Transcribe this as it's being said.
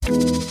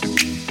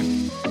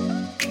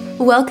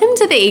Welcome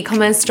to the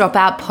E-commerce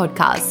Dropout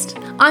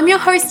podcast. I'm your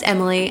host,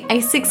 Emily,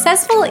 a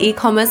successful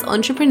e-commerce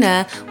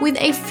entrepreneur with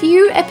a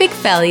few epic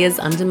failures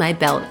under my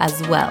belt as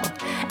well.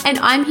 And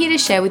I'm here to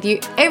share with you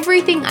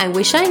everything I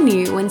wish I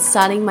knew when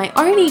starting my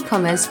own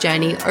e-commerce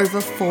journey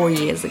over 4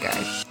 years ago.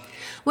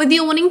 Whether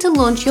you're wanting to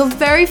launch your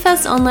very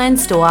first online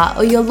store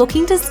or you're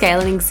looking to scale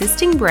an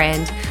existing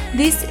brand,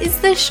 this is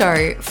the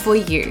show for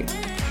you.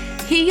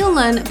 Here you'll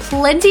learn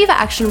plenty of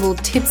actionable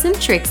tips and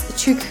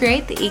tricks to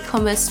create the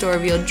e-commerce store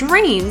of your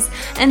dreams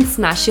and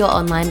smash your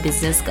online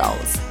business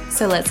goals.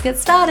 So let's get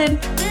started.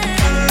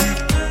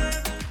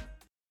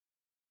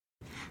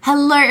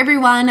 Hello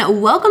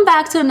everyone, welcome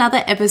back to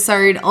another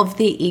episode of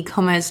the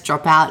E-commerce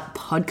Dropout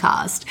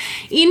podcast.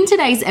 In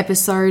today's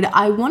episode,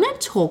 I want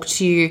to talk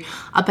to you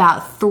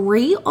about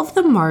 3 of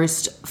the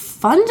most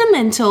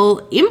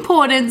fundamental,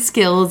 important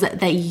skills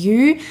that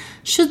you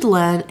should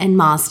learn and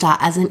master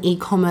as an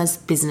e-commerce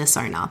business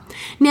owner.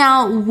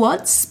 Now,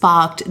 what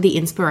sparked the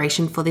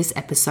inspiration for this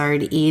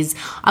episode is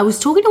I was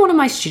talking to one of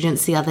my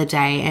students the other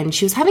day and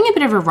she was having a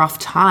bit of a rough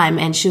time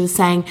and she was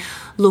saying,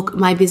 look,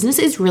 my business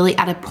is really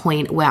at a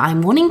point where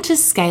I'm wanting to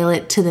scale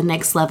it to the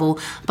next level,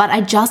 but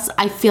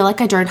I feel like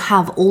I don't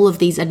have all of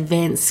these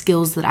advanced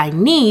skills that I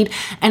need,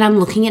 and I'm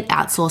looking at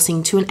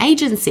outsourcing to an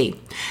agency.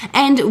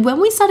 And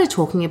when we started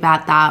talking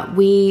about that,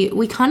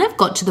 we kind of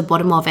got to the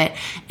bottom of it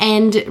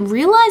and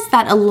realized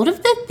that a lot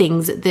of the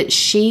things that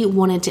she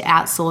wanted to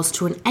outsource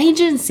to an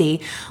agency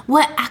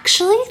were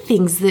actually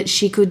things that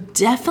she could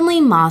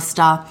definitely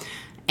master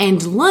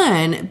and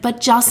learn,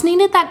 but just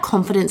needed that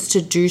confidence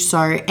to do so,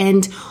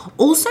 and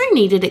also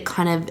needed it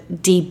kind of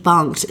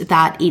debunked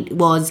that it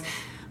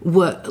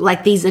were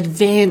like these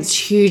advanced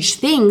huge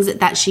things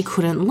that she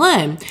couldn't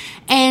learn.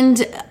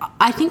 And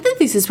I think that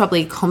this is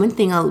probably a common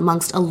thing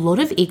amongst a lot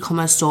of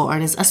e-commerce store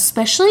owners,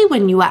 especially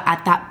when you are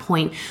at that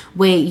point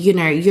where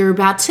you're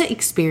about to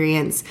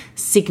experience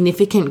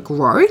significant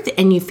growth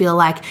and you feel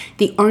like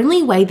the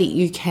only way that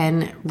you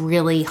can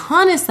really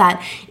harness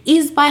that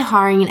is by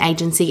hiring an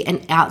agency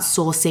and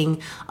outsourcing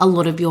a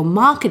lot of your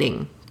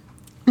marketing.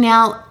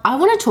 Now, I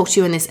want to talk to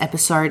you in this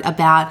episode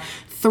about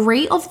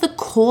 3 of the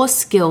core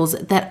skills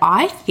that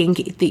I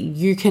think that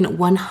you can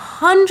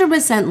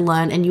 100%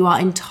 learn and you are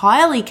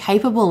entirely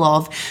capable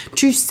of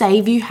to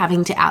save you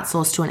having to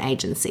outsource to an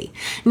agency.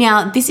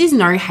 Now, this is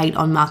no hate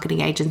on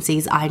marketing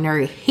agencies. I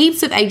know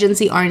heaps of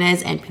agency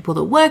owners and people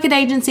that work at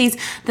agencies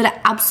that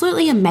are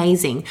absolutely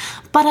amazing.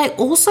 But I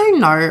also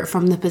know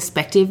from the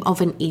perspective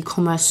of an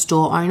e-commerce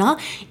store owner,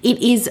 it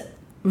is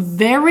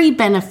very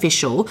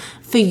beneficial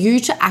for you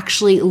to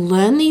actually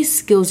learn these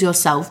skills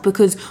yourself,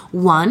 because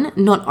one,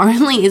 not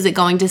only is it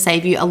going to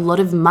save you a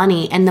lot of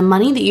money, and the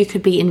money that you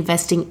could be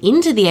investing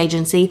into the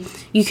agency,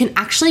 you can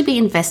actually be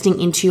investing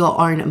into your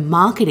own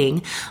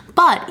marketing.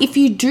 But if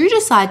you do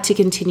decide to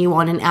continue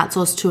on and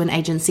outsource to an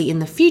agency in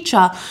the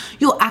future,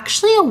 you're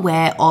actually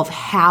aware of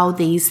how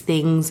these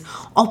things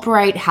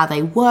operate, how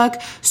they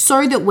work,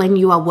 so that when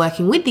you are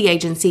working with the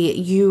agency,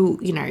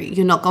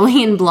 you're not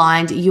going in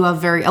blind. You are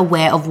very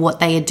aware of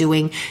what they are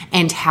doing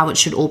and how it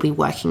should all be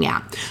working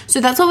out. So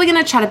that's what we're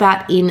going to chat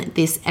about in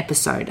this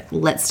episode.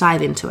 Let's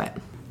dive into it.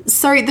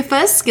 So the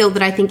first skill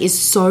that I think is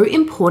so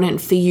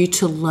important for you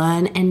to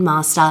learn and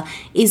master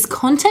is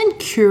content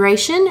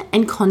curation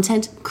and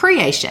content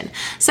creation.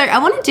 So I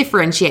want to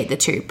differentiate the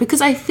two because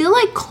I feel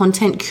like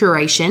content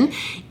curation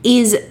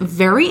is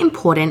very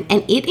important,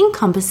 and it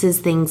encompasses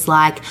things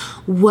like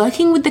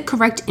working with the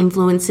correct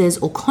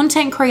influencers or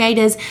content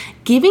creators,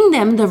 giving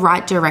them the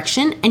right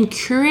direction and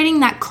curating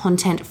that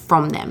content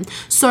from them.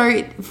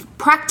 So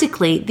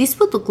practically, this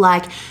would look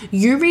like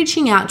you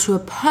reaching out to a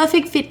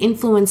perfect fit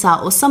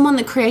influencer or someone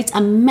that creates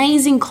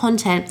amazing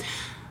content,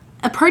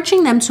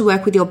 approaching them to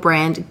work with your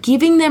brand,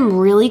 giving them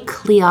really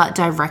clear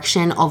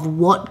direction of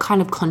what kind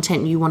of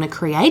content you want to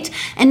create,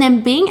 and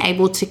then being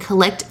able to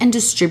collect and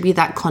distribute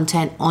that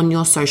content on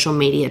your social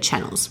media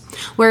channels.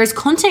 Whereas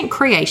content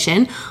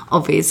creation,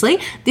 obviously,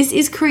 this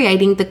is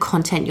creating the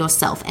content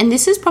yourself. And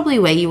this is probably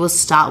where you will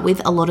start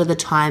with a lot of the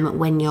time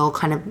when you're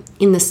kind of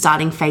in the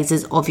starting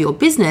phases of your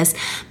business,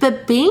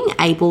 but being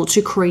able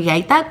to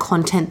create that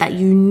content that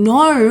you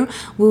know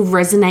will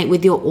resonate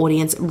with your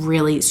audience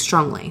really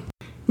strongly.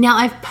 Now,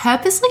 I've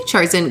purposely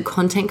chosen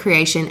content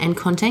creation and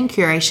content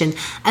curation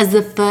as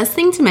the first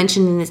thing to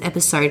mention in this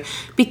episode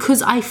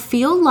because I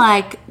feel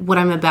like what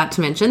I'm about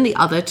to mention, the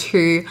other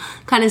 2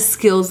 kind of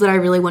skills that I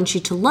really want you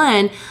to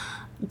learn,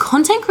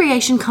 content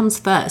creation comes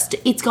first.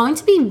 It's going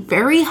to be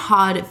very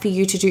hard for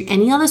you to do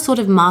any other sort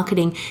of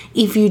marketing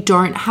if you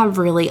don't have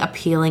really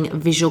appealing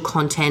visual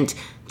content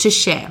to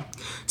share.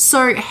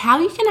 So how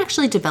you can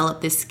actually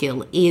develop this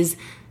skill is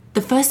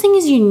the first thing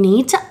is you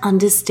need to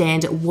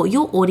understand what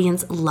your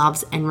audience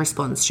loves and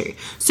responds to.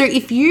 So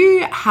if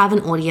you have an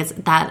audience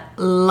that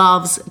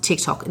loves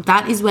TikTok,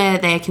 that is where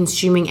they are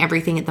consuming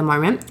everything at the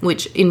moment,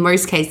 which in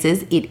most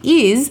cases it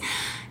is.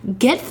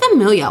 Get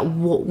familiar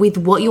with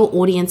what your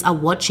audience are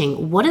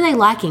watching. What are they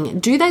liking?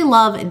 Do they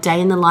love day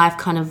in the life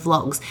kind of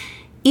vlogs?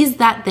 Is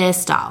that their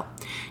style?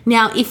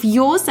 Now, if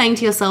you're saying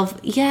to yourself,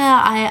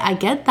 yeah, I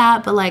get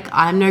that, but like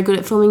I'm no good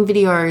at filming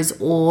videos,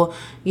 or,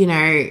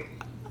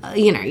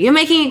 you're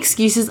making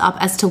excuses up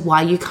as to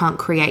why you can't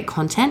create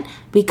content,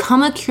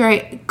 become a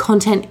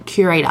content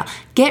curator.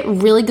 Get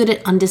really good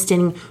at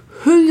understanding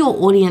who your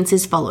audience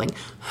is following,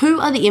 who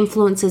are the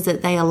influencers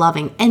that they are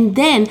loving, and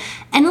then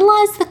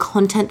analyze the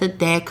content that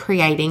they're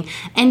creating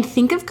and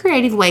think of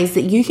creative ways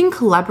that you can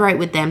collaborate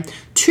with them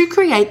to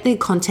create the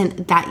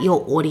content that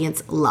your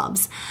audience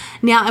loves.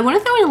 Now, I want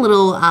to throw in a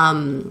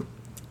little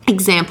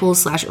example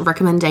 /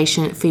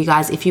 recommendation for you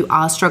guys if you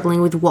are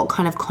struggling with what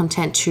kind of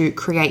content to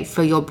create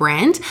for your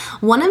brand.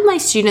 One of my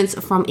students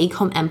from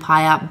Ecom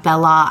Empire,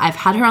 Bella, I've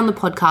had her on the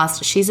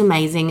podcast. She's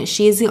amazing.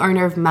 She is the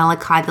owner of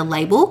Malachi the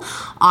Label.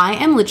 I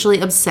am literally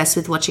obsessed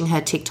with watching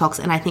her TikToks,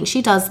 and I think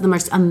she does the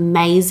most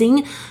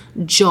amazing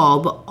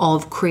job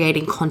of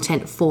creating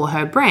content for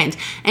her brand.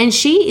 And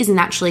she is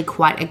naturally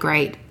quite a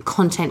great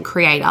content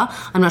creator.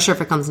 I'm not sure if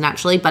it comes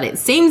naturally, but it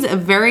seems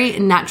very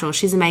natural.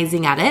 She's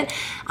amazing at it.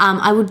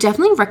 I would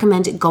definitely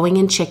recommend going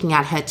and checking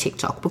out her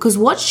TikTok, because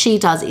what she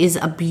does is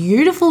a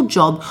beautiful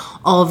job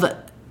of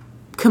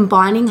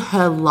combining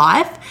her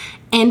life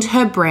and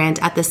her brand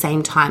at the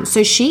same time.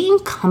 So she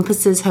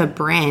encompasses her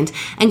brand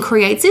and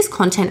creates this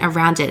content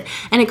around it.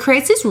 And it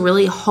creates this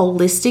really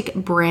holistic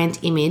brand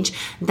image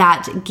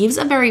that gives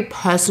a very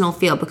personal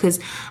feel, because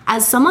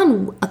as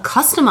someone, a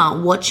customer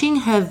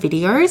watching her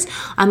videos,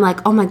 I'm like,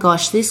 oh my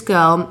gosh, this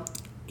girl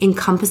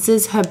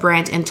encompasses her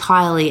brand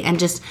entirely, and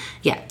just,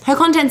 yeah, her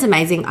content's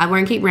amazing. I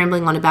won't keep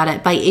rambling on about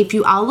it, but if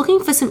you are looking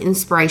for some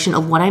inspiration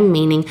of what I'm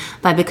meaning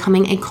by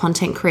becoming a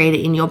content creator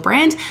in your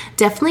brand,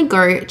 definitely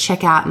go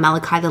check out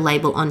Malachi the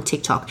Label on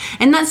TikTok.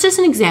 And that's just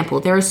an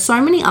example. There are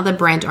so many other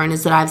brand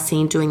owners that I've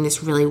seen doing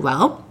this really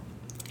well.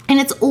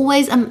 And it's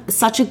always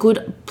such a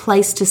good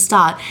place to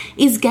start,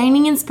 is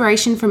gaining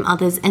inspiration from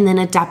others and then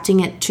adapting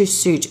it to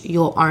suit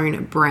your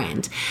own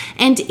brand.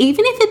 And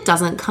even if it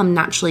doesn't come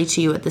naturally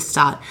to you at the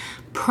start,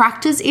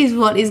 practice is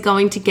what is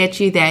going to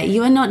get you there.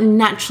 You are not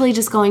naturally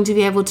just going to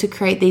be able to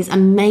create these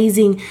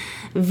amazing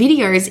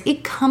videos.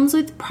 It comes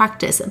with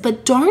practice,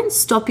 but don't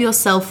stop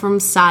yourself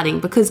from starting,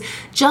 because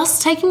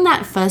just taking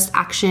that first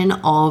action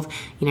of,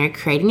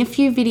 creating a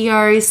few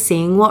videos,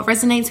 seeing what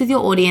resonates with your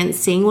audience,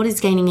 seeing what is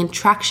gaining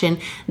traction,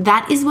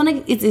 that is when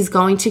it is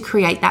going to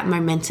create that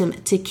momentum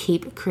to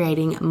keep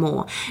creating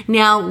more.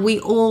 Now,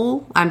 we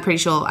all, I'm pretty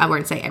sure, I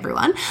won't say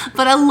everyone,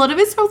 but a lot of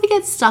us probably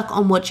get stuck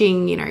on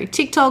watching,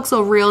 TikToks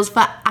or Reels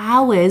for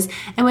hours,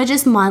 and we're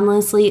just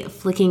mindlessly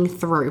flicking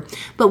through.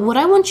 But what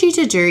I want you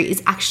to do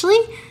is actually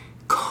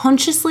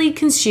consciously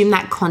consume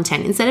that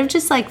content. Instead of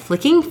just like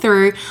flicking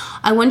through,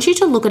 I want you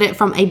to look at it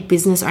from a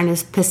business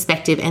owner's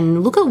perspective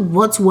and look at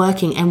what's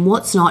working and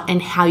what's not,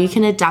 and how you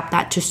can adapt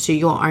that to suit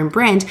your own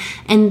brand.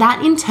 And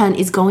that in turn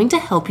is going to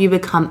help you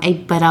become a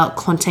better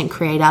content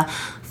creator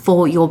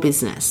for your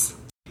business.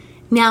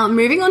 Now,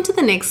 moving on to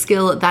the next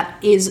skill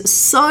that is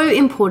so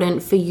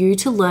important for you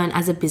to learn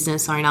as a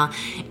business owner.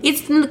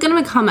 It's going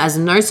to come as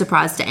no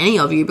surprise to any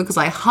of you, because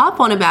I harp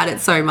on about it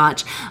so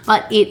much,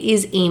 but it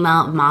is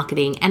email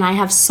marketing. And I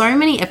have so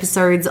many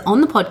episodes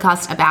on the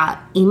podcast about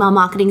email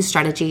marketing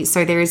strategy.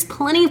 So there is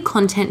plenty of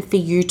content for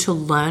you to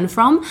learn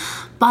from.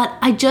 But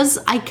I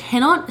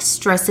cannot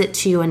stress it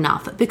to you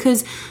enough,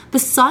 because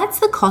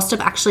besides the cost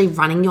of actually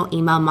running your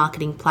email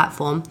marketing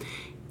platform,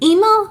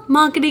 email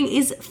marketing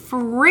is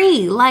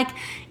free. Like,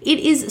 it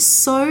is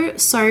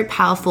so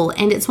powerful.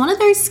 And it's one of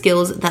those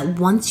skills that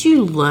once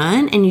you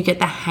learn and you get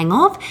the hang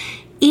of,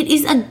 it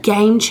is a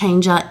game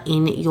changer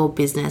in your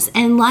business.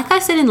 And like I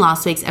said in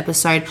last week's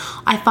episode,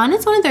 I find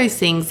it's one of those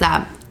things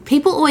that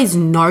people always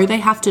know they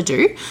have to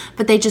do,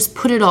 but they just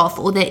put it off,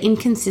 or they're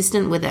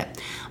inconsistent with it.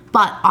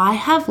 But I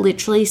have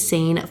literally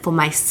seen for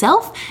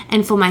myself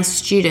and for my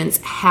students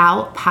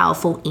how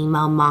powerful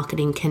email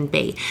marketing can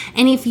be.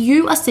 And if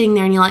you are sitting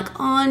there and you're like,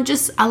 oh,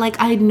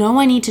 I know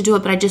I need to do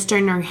it, but I just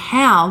don't know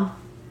how,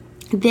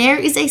 there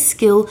is a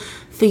skill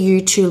for you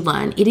to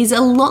learn. It is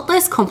a lot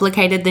less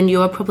complicated than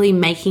you are probably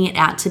making it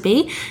out to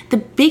be. The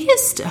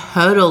biggest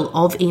hurdle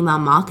of email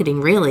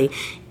marketing really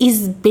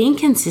is being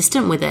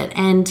consistent with it.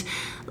 And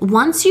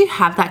once you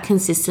have that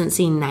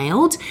consistency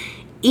nailed,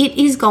 it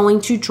is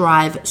going to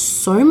drive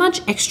so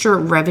much extra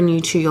revenue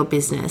to your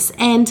business.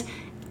 And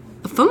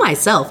for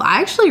myself,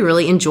 I actually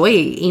really enjoy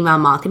email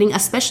marketing,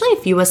 especially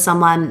if you are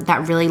someone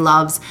that really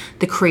loves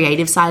the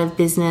creative side of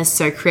business.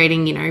 So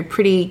creating,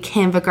 pretty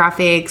Canva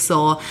graphics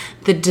or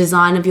the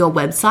design of your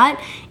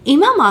website.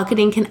 Email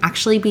marketing can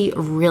actually be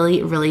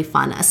really, really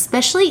fun,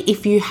 especially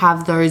if you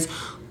have those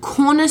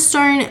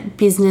cornerstone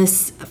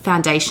business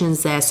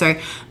foundations there. So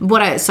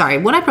what I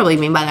probably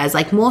mean by that is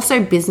like more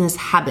so business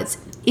habits.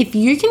 If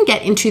you can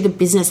get into the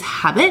business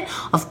habit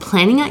of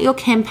planning out your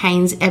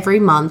campaigns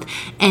every month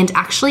and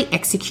actually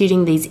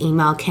executing these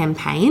email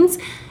campaigns,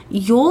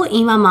 your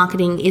email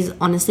marketing is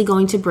honestly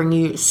going to bring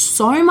you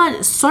so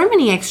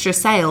many extra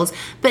sales.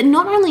 But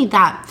not only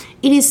that,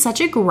 it is such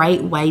a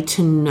great way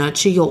to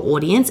nurture your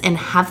audience and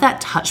have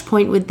that touch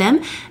point with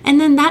them. And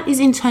then that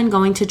is in turn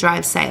going to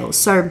drive sales.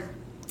 So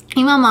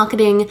email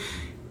marketing,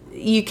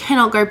 you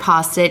cannot go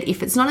past it.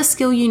 If it's not a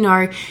skill you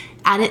know,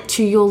 add it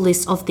to your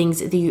list of things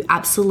that you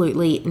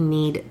absolutely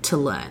need to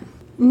learn.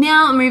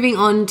 Now, moving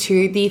on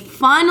to the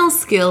final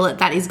skill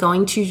that is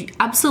going to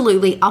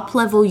absolutely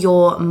up-level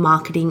your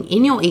marketing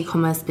in your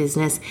e-commerce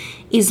business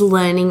is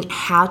learning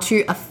how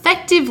to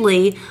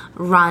effectively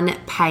run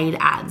paid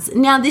ads.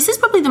 Now, this is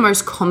probably the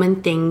most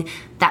common thing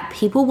that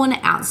people want to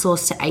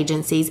outsource to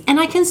agencies, and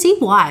I can see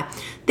why.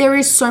 There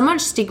is so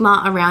much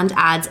stigma around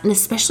ads, and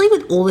especially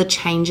with all the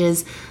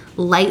changes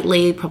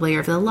lately, probably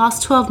over the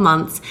last 12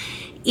 months,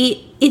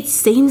 it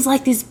seems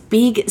like this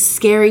big,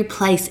 scary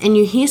place, and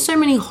you hear so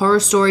many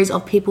horror stories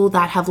of people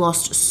that have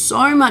lost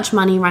so much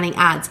money running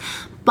ads.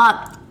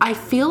 But I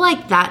feel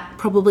like that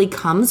probably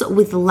comes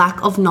with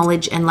lack of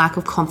knowledge and lack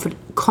of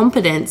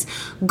competence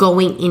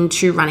going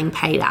into running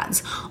paid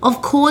ads.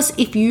 Of course,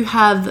 if you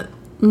have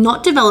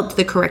not developed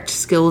the correct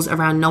skills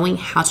around knowing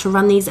how to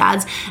run these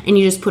ads and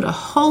you just put a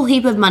whole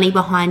heap of money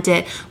behind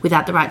it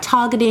without the right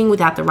targeting,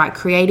 without the right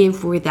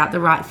creative, without the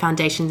right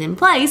foundations in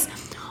place,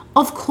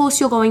 of course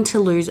you're going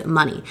to lose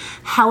money.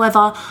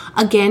 However,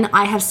 again,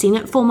 I have seen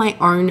it for my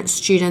own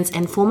students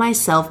and for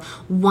myself.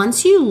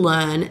 Once you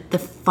learn the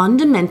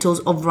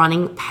fundamentals of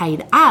running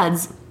paid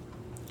ads,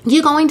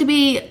 you're going to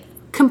be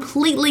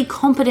completely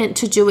competent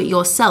to do it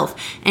yourself.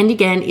 And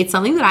again, it's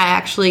something that I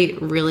actually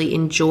really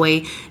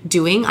enjoy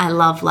doing. I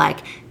love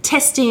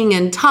testing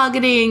and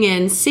targeting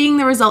and seeing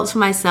the results for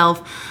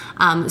myself.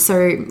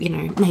 So,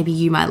 maybe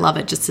you might love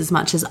it just as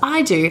much as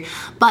I do,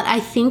 but I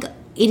think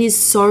it is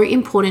so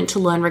important to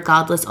learn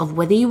regardless of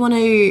whether you want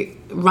to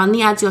run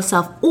the ads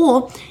yourself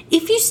or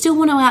if you still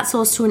want to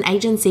outsource to an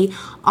agency.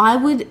 I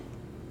would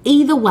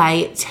either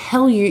way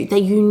tell you that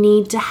you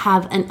need to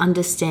have an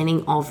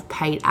understanding of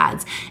paid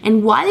ads.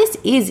 And why this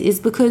is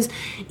because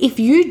if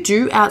you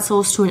do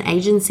outsource to an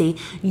agency,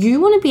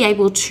 you want to be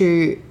able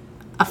to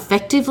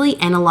effectively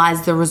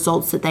analyze the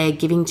results that they are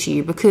giving to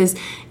you, because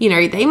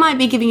they might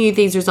be giving you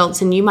these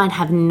results and you might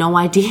have no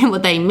idea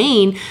what they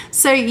mean.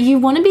 So you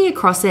want to be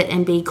across it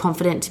and be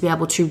confident to be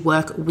able to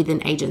work with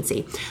an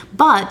agency.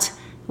 But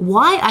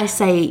why I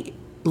say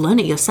learn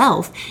it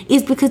yourself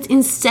is because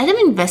instead of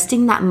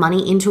investing that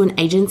money into an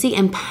agency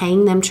and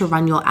paying them to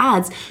run your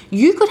ads,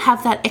 you could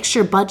have that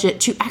extra budget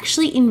to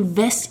actually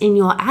invest in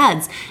your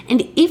ads.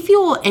 And if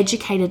you're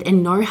educated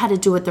and know how to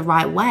do it the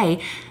right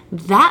way,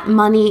 that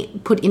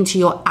money put into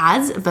your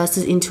ads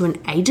versus into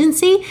an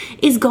agency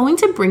is going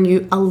to bring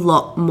you a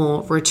lot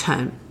more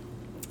return.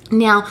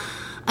 Now,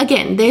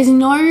 again, there's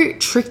no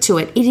trick to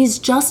it. It is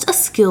just a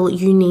skill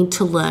you need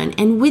to learn.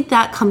 And with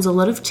that comes a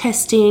lot of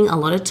testing, a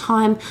lot of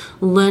time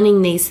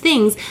learning these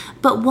things.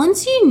 But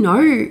once you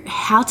know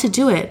how to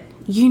do it,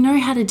 you know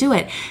how to do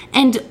it.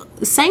 And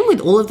same with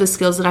all of the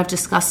skills that I've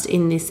discussed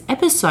in this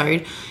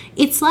episode,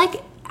 it's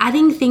like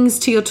adding things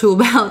to your tool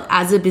belt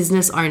as a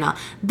business owner.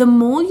 The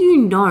more you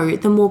know,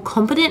 the more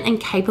competent and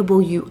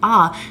capable you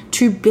are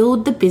to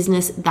build the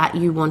business that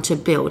you want to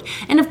build.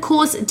 And of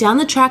course, down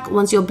the track,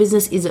 once your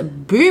business is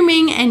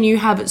booming and you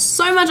have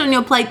so much on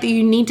your plate that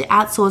you need to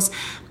outsource,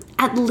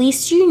 at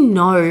least you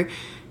know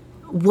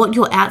what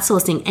you're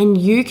outsourcing and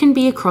you can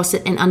be across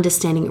it and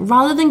understanding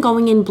rather than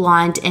going in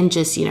blind and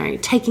just,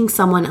 taking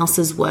someone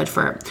else's word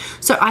for it.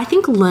 So I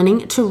think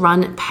learning to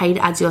run paid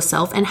ads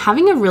yourself and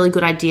having a really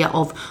good idea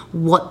of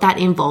what that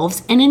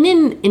involves, and in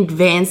an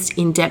advanced,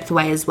 in-depth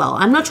way as well.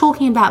 I'm not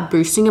talking about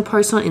boosting a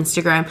post on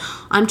Instagram.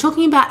 I'm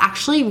talking about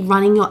actually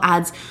running your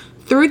ads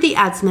through the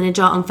ads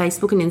manager on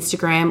Facebook and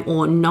Instagram,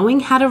 or knowing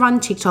how to run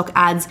TikTok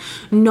ads,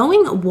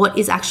 knowing what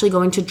is actually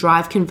going to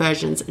drive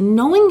conversions,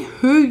 knowing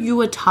who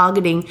you are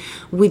targeting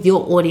with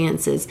your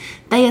audiences.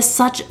 They are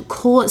such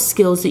core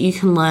skills that you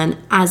can learn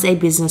as a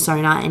business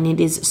owner, and it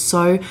is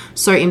so,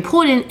 so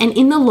important, and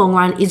in the long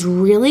run is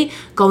really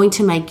going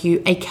to make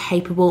you a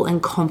capable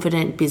and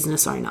confident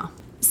business owner.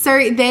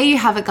 So there you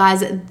have it,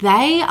 guys.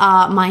 They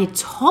are my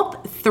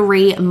top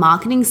 3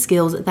 marketing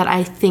skills that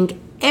I think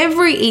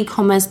every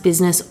e-commerce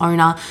business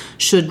owner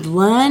should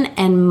learn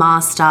and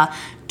master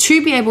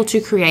to be able to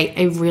create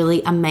a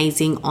really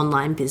amazing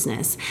online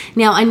business.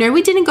 Now, I know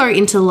we didn't go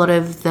into a lot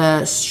of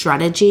the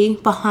strategy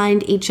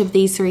behind each of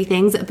these 3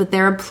 things, but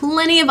there are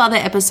plenty of other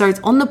episodes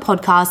on the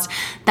podcast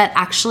that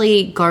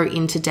actually go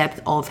into depth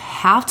of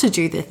how to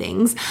do the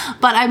things.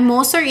 But I'm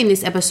more so in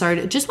this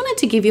episode just wanted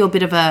to give you a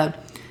bit of a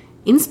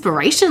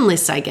inspiration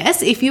list, I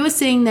guess. If you were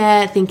sitting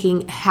there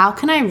thinking, how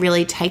can I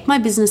really take my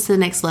business to the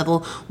next level?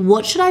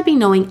 What should I be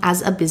knowing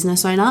as a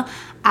business owner?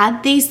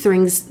 Add these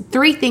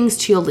 3 things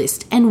to your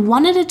list, and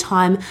one at a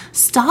time,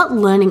 start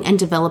learning and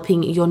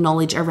developing your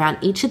knowledge around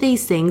each of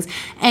these things.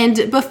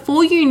 And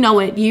before you know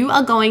it, you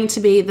are going to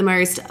be the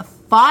most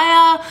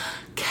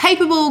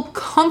capable,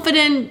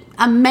 confident,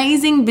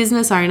 amazing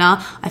business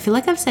owner. I feel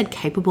like I've said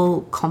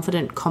capable,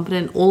 confident,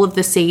 competent, all of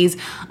the C's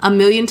a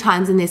million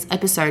times in this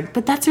episode,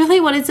 but that's really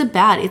what it's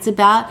about. It's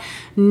about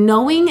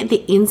knowing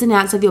the ins and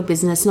outs of your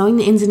business, knowing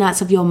the ins and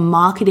outs of your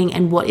marketing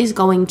and what is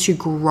going to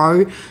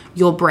grow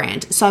your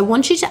brand. So I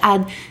want you to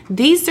add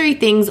these 3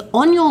 things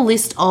on your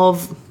list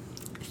of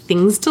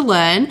things to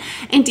learn.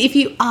 And if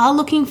you are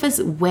looking for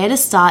where to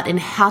start and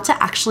how to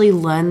actually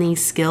learn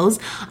these skills,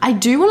 I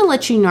do want to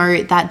let you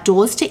know that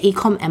Doors to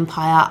Ecom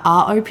Empire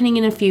are opening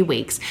in a few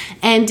weeks.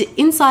 And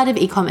inside of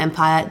Ecom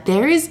Empire,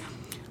 there is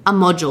a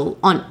module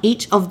on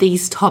each of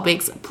these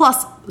topics,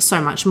 plus so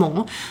much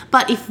more.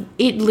 But if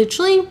it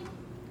literally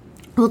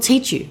will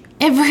teach you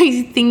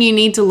everything you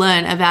need to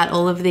learn about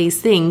all of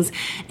these things.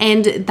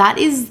 And that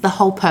is the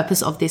whole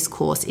purpose of this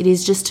course. It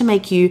is just to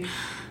make you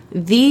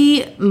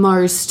the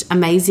most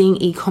amazing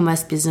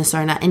e-commerce business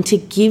owner and to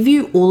give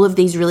you all of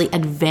these really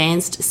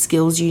advanced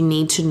skills you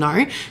need to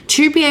know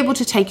to be able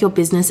to take your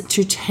business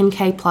to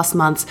 10K plus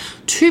months,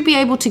 to be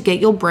able to get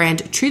your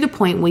brand to the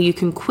point where you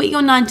can quit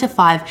your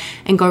 9-to-5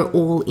 and go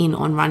all in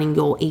on running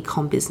your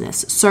e-com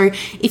business. So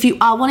if you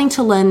are wanting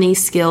to learn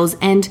these skills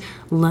and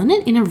learn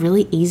it in a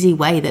really easy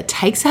way that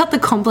takes out the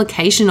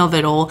complication of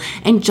it all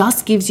and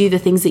just gives you the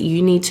things that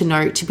you need to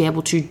know to be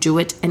able to do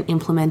it and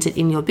implement it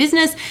in your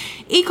business,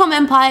 Ecom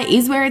Empire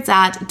is where it's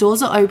at.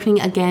 Doors are opening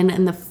again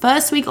in the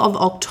first week of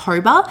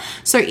October.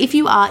 So if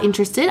you are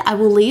interested, I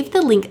will leave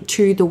the link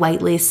to the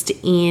waitlist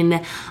in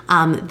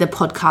the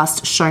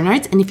podcast show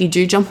notes. And if you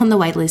do jump on the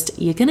waitlist,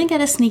 you're going to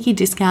get a sneaky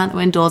discount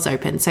when doors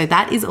open. So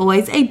that is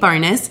always a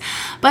bonus.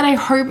 But I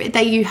hope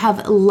that you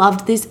have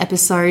loved this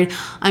episode.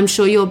 I'm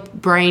sure your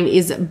brain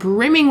is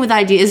brimming with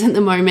ideas at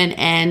the moment.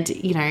 And,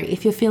 you know,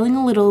 if you're feeling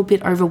a little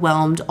bit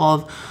overwhelmed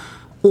of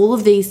all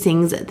of these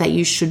things that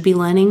you should be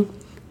learning,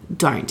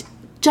 don't.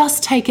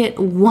 Just take it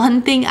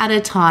one thing at a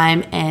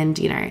time. And,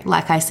 you know,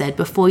 like I said,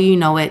 before you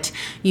know it,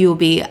 you'll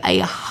be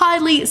a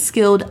highly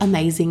skilled,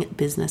 amazing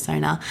business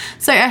owner.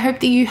 So I hope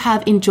that you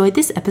have enjoyed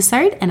this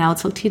episode and I'll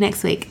talk to you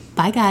next week.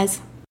 Bye,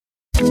 guys.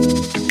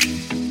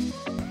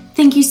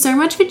 Thank you so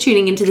much for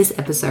tuning into this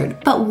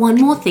episode. But one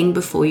more thing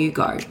before you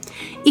go.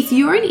 If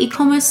you're an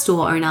e-commerce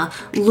store owner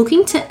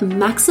looking to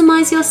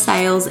maximize your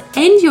sales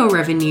and your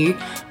revenue,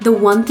 the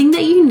one thing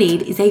that you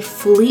need is a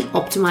fully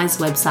optimized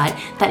website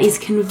that is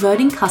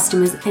converting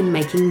customers and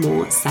making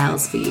more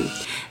sales for you.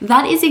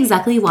 That is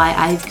exactly why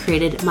I've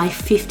created my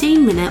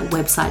 15-minute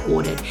website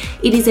audit.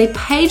 It is a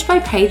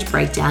page-by-page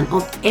breakdown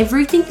of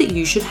everything that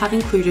you should have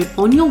included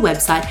on your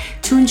website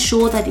to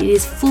ensure that it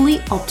is fully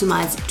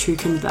optimized to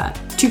convert.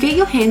 To get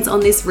your hands on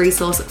this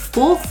resource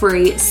for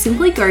free,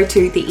 simply go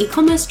to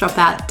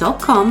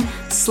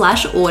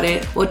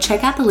theecommercedropout.com/audit or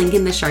check out the link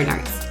in the show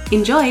notes.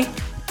 Enjoy!